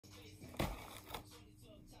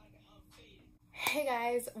Hey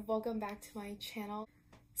guys, welcome back to my channel.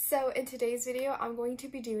 So in today's video, I'm going to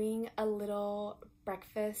be doing a little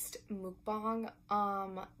breakfast mukbang,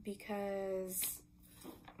 because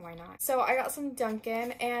why not? So I got some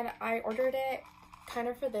Dunkin and I ordered it kind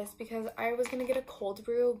of for this because I was gonna get a cold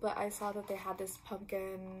brew, but I saw that they had this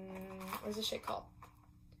pumpkin, what is this shit called?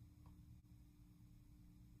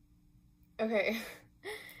 Okay,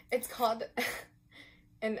 it's called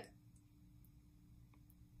an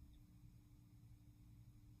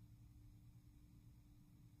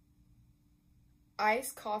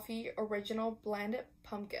iced coffee original blend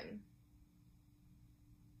pumpkin.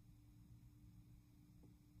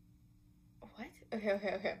 What?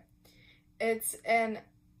 Okay. It's an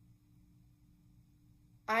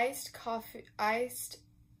iced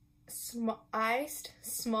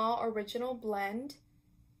small original blend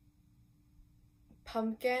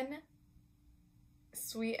pumpkin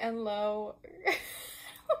sweet and low. I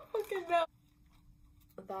don't fucking know.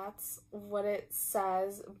 That's what it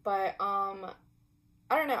says, but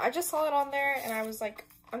I don't know, I just saw it on there and I was like,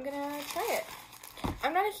 I'm gonna try it.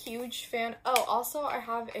 I'm not a huge fan. Oh, also I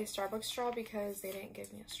have a Starbucks straw because they didn't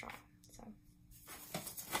give me a straw, so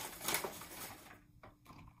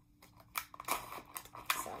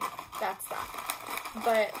that's that.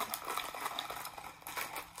 But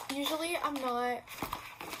usually I'm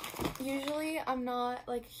not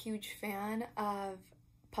like a huge fan of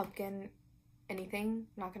pumpkin anything,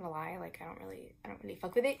 not gonna lie. Like I don't really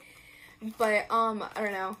fuck with it. But I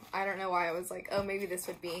don't know why I was like, oh, maybe this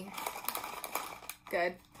would be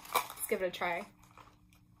good. Let's give it a try.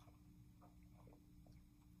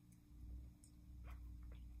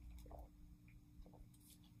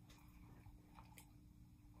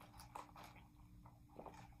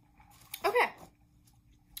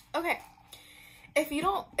 Okay. If you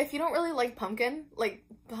don't really like pumpkin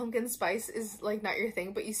spice is like not your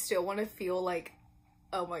thing, but you still want to feel like,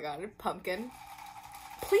 oh my god, pumpkin,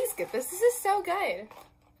 please get this. This is so good.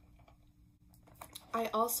 I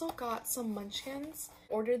also got some Munchkins.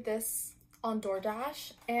 Ordered this on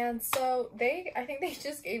DoorDash, and so I think they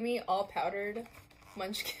just gave me all powdered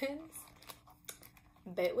Munchkins.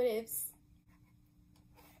 But what ifs?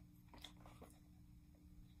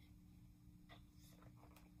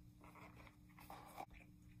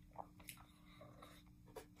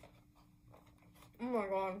 Oh my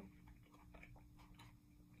god.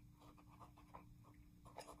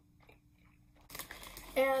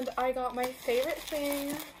 And I got my favorite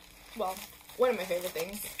thing, well, one of my favorite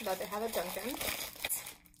things that they have at Dunkin.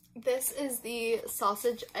 This is the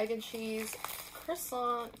sausage, egg, and cheese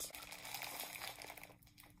croissant.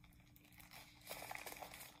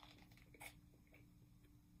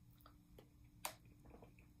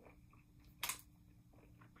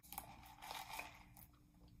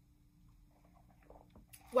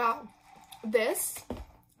 Wow, this,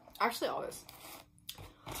 actually all this.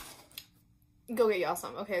 Go get y'all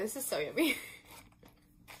some. Okay, this is so yummy.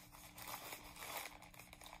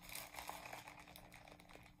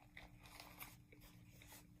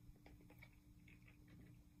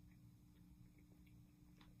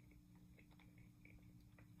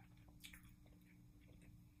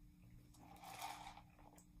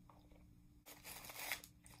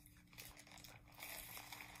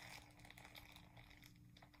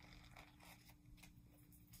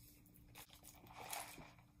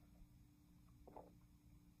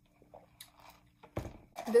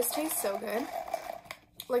 This tastes so good.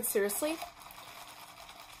 Like seriously,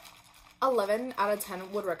 11 out of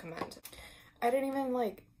 10 would recommend. I didn't even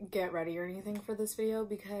like get ready or anything for this video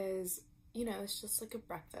because, you know, it's just like a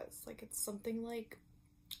breakfast. Like it's something like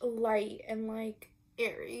light and like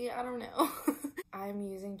airy. I don't know. I'm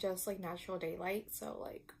using just like natural daylight, so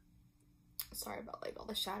like sorry about like all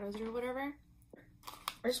the shadows or whatever.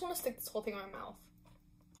 I just want to stick this whole thing in my mouth.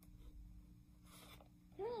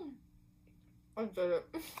 I did it.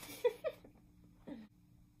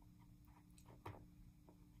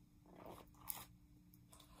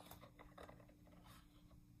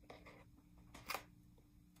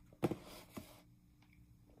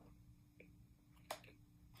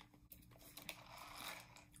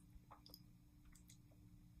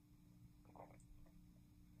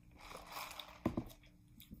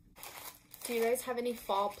 Do you guys have any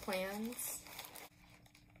fall plans?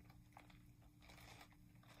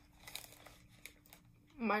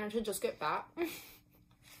 Mine are to just get fat.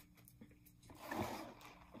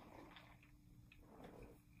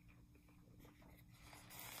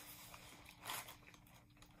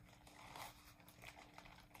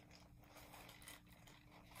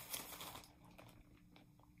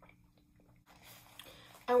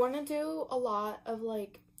 I want to do a lot of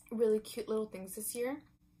like really cute little things this year.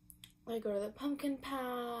 like go to the pumpkin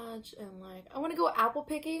patch, and like I want to go apple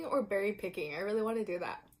picking or berry picking. I really want to do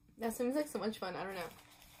that. That seems like so much fun. I don't know.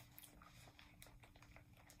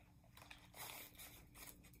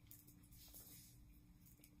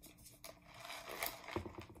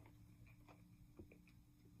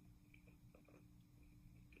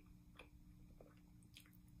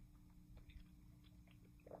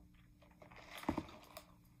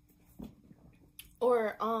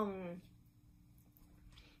 Or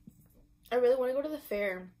I really want to go to the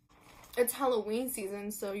fair. It's Halloween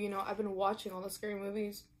season, so you know, I've been watching all the scary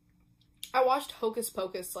movies. I watched Hocus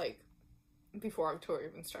Pocus like before October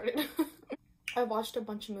even started. I watched a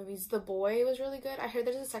bunch of movies. The Boy was really good. I heard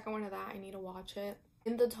there's a second one of that. I need to watch it.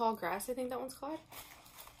 In the Tall Grass, I think that one's called.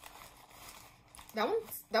 That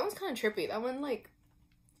one's kind of trippy. That one, like,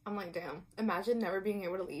 I'm like, damn. Imagine never being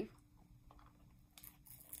able to leave.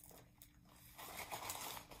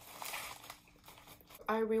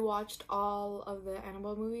 I rewatched all of the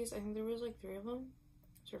Annabelle movies. I think there was like 3 of them.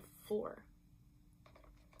 Or 4.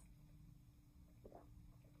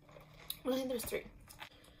 I think there's 3.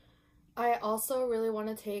 I also really want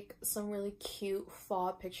to take some really cute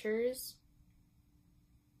fall pictures.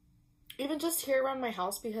 Even just here around my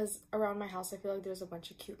house, because around my house I feel like there's a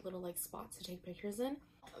bunch of cute little like spots to take pictures in.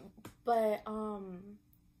 But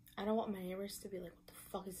I don't want my neighbors to be like, what the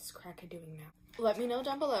fuck is this crackhead doing now? Let me know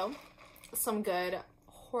down below some good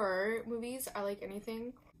horror movies. I like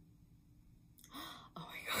anything. Oh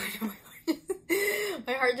my god, oh my god.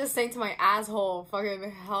 My heart just sank to my asshole.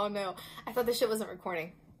 Fucking hell no. I thought this shit wasn't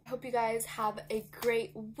recording. I hope you guys have a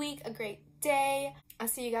great week, a great day. I'll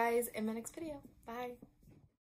see you guys in my next video. Bye.